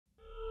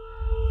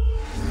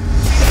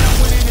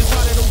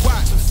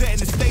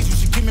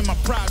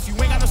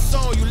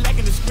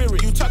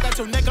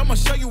your neck, I'ma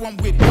show you I'm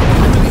with it.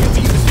 I'm really here for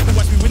you to sit and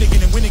watch me win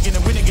again and win again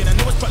and win again. I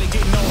know it's probably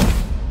getting old.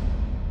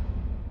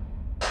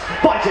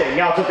 Fighting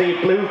out of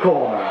the blue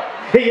corner,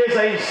 he is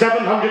a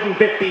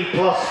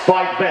 750-plus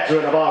fight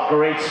veteran of our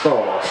great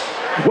sport.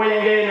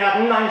 Weighing in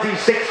at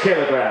 96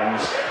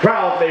 kilograms,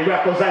 proudly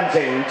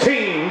representing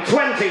Team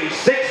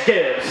 26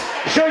 Gibbs.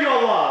 Show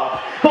your love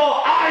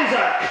for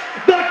Isaac,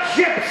 the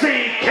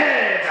Gypsy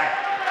Kid,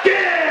 Gibbs!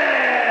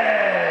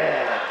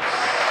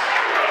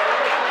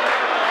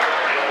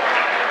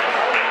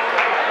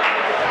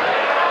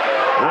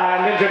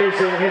 And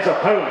introducing his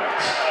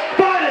opponent,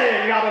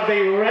 fighting out of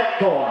the red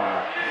corner,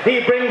 he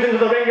brings into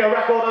the ring a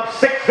record of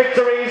 6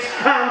 victories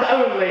and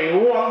only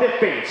 1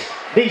 defeat.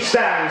 He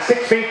stands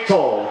 6 feet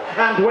tall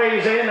and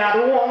weighs in at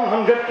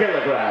 100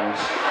 kilograms.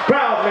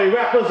 Proudly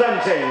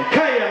representing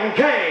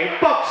K&K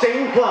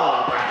Boxing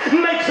Club.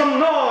 Make some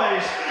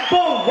noise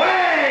for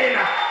Wayne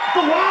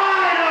the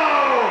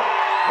Wino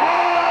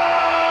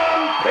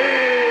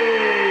Humphreys!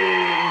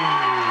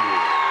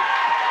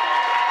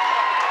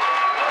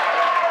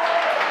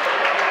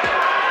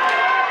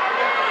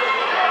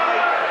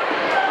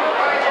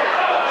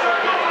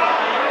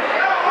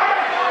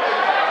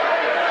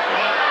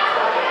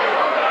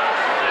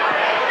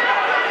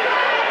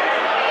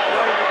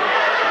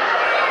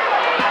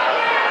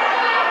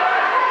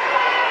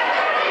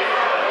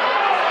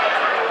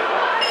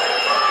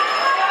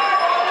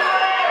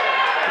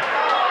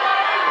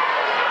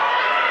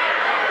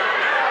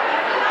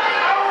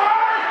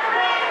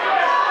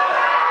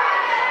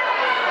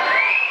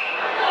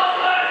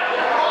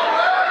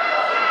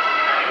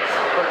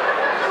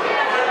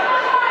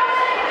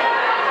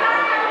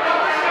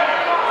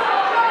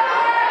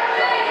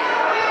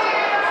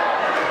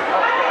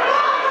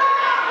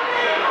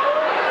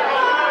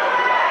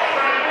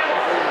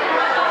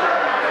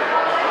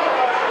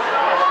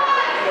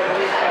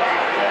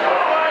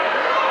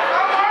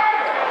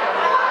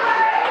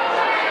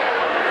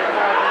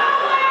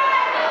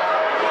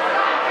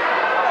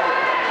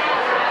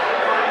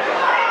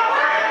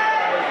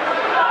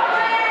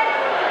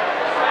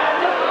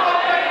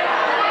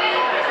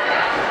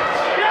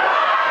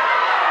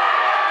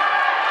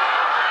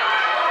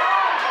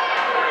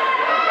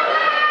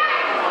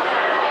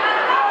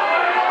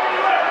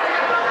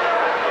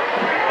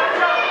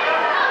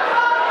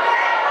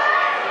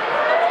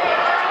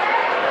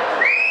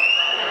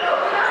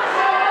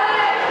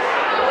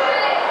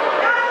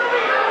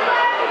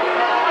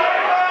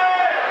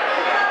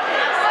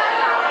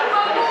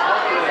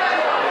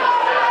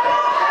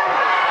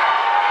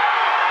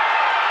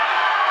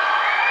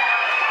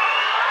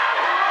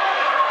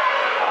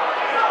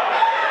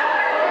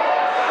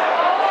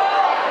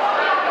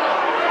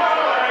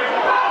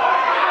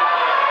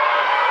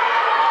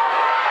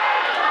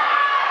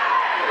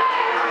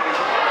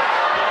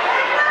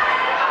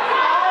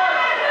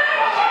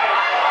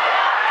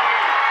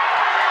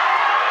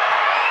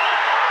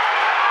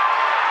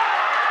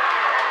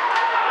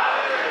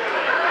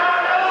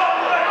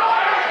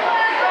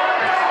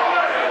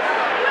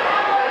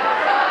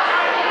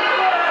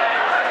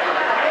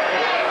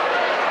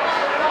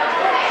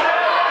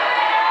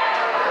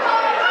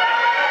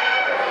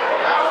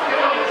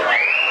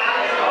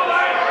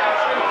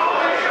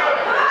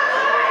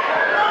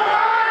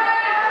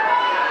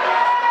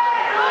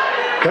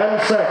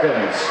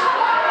 Seconds.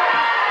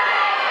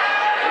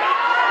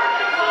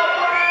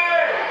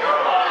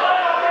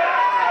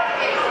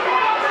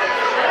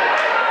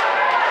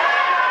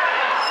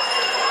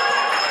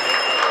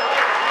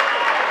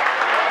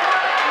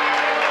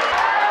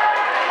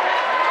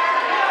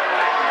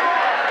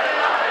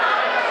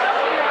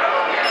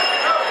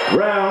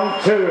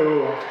 Round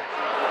 2.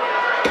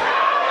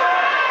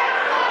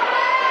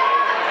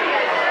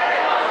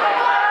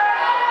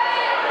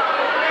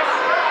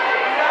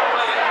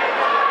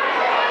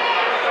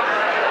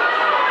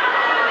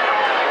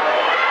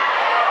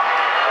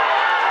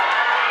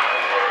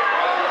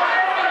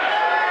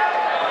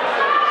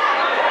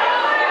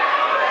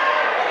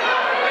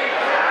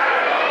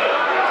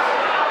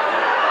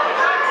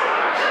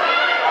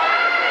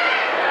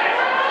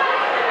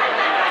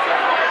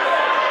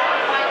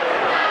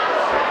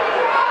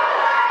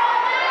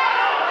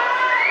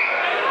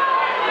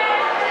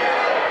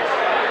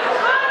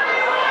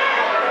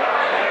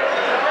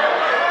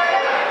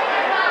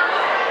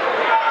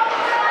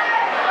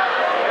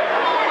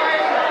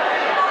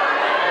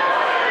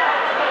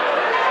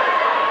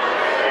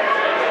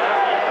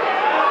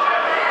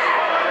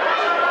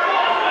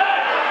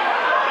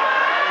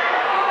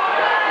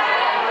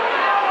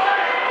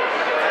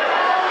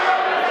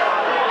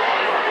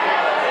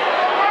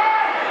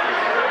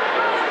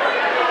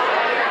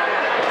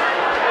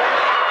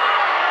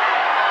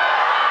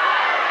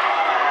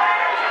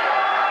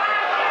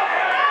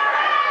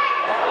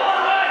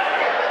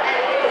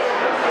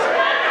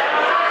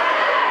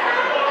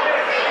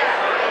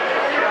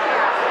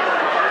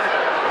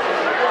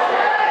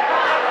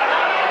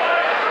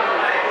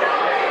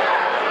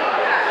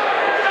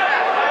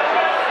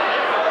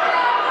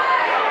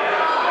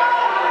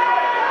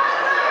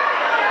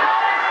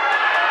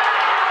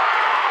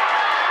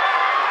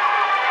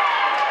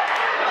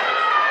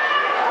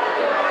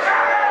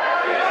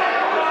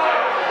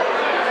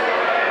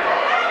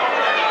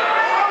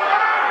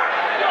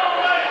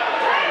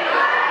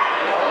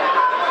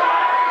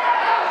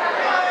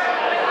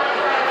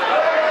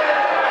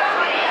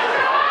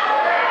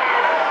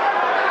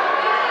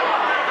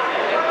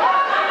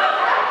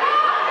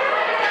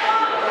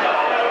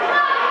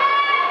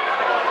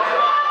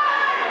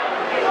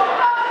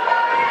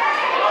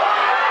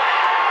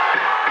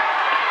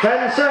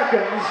 10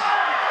 seconds.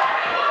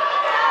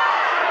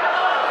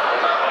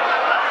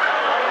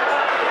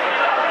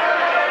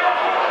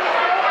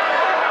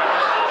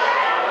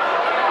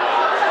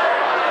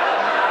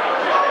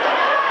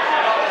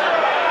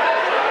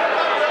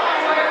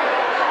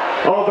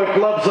 Oh, the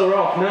gloves are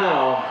off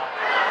now.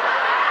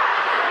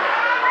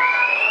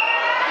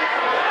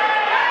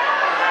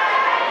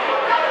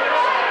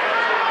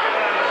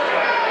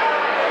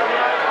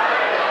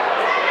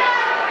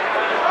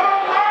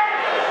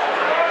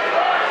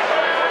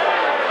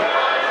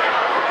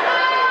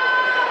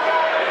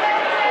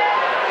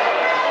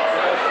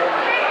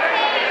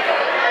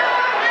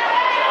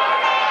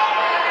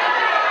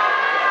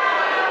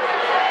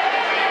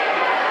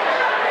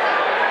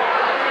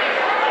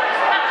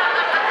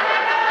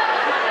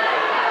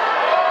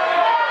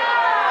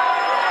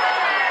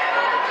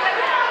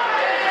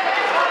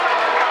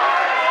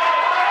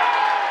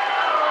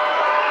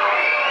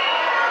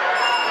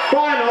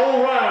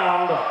 Final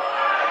round.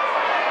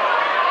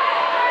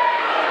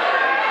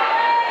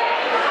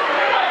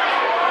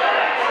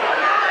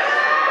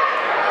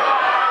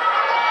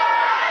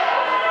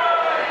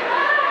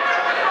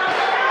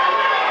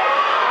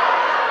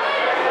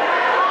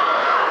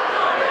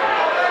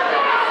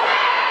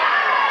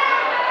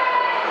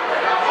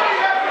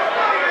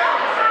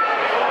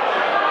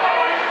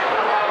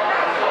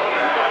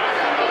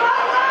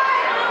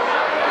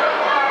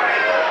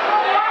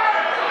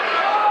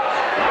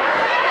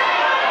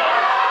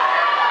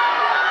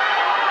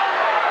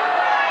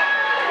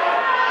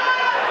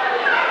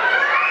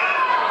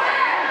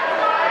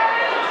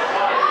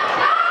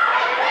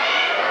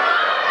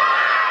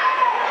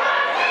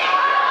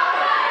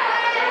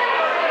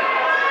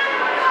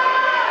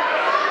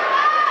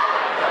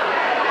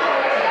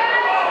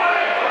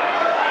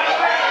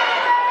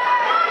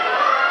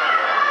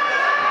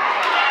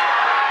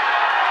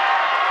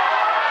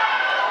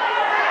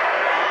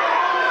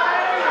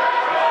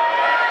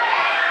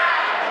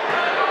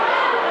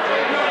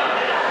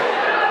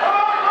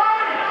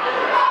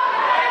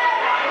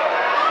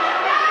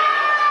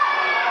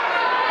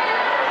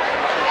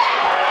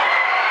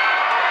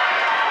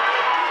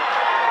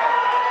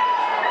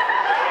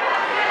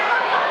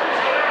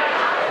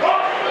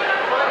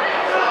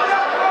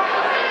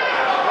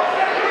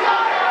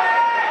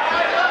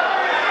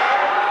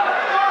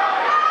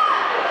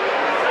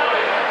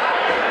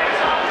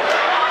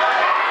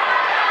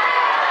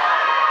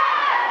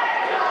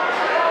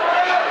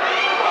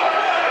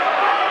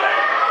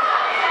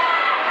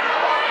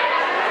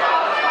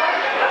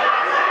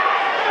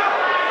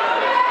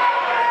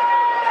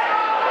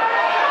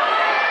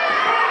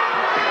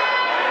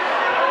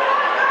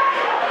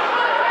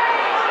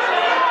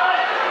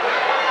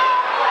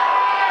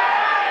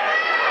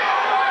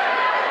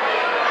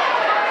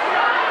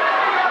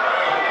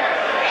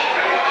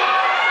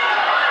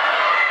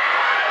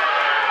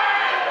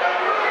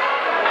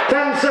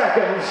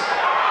 Seconds.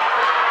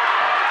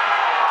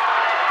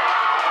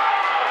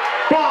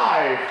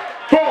 5,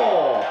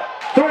 4,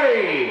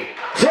 3,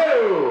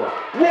 2,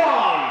 1,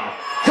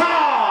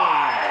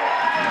 time!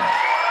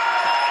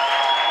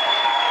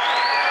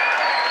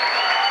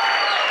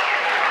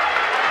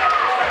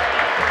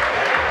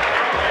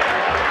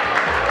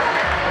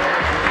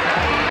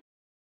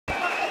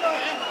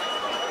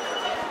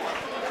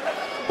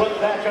 But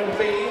there can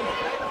be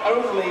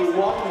only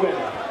one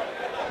winner,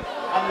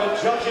 and the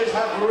judges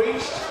have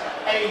reached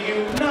a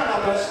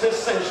unanimous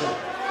decision.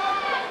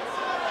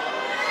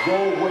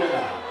 Your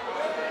winner,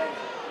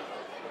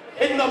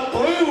 in the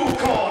blue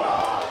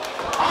corner,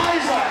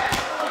 Isaac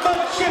the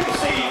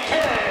Gypsy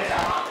Kid.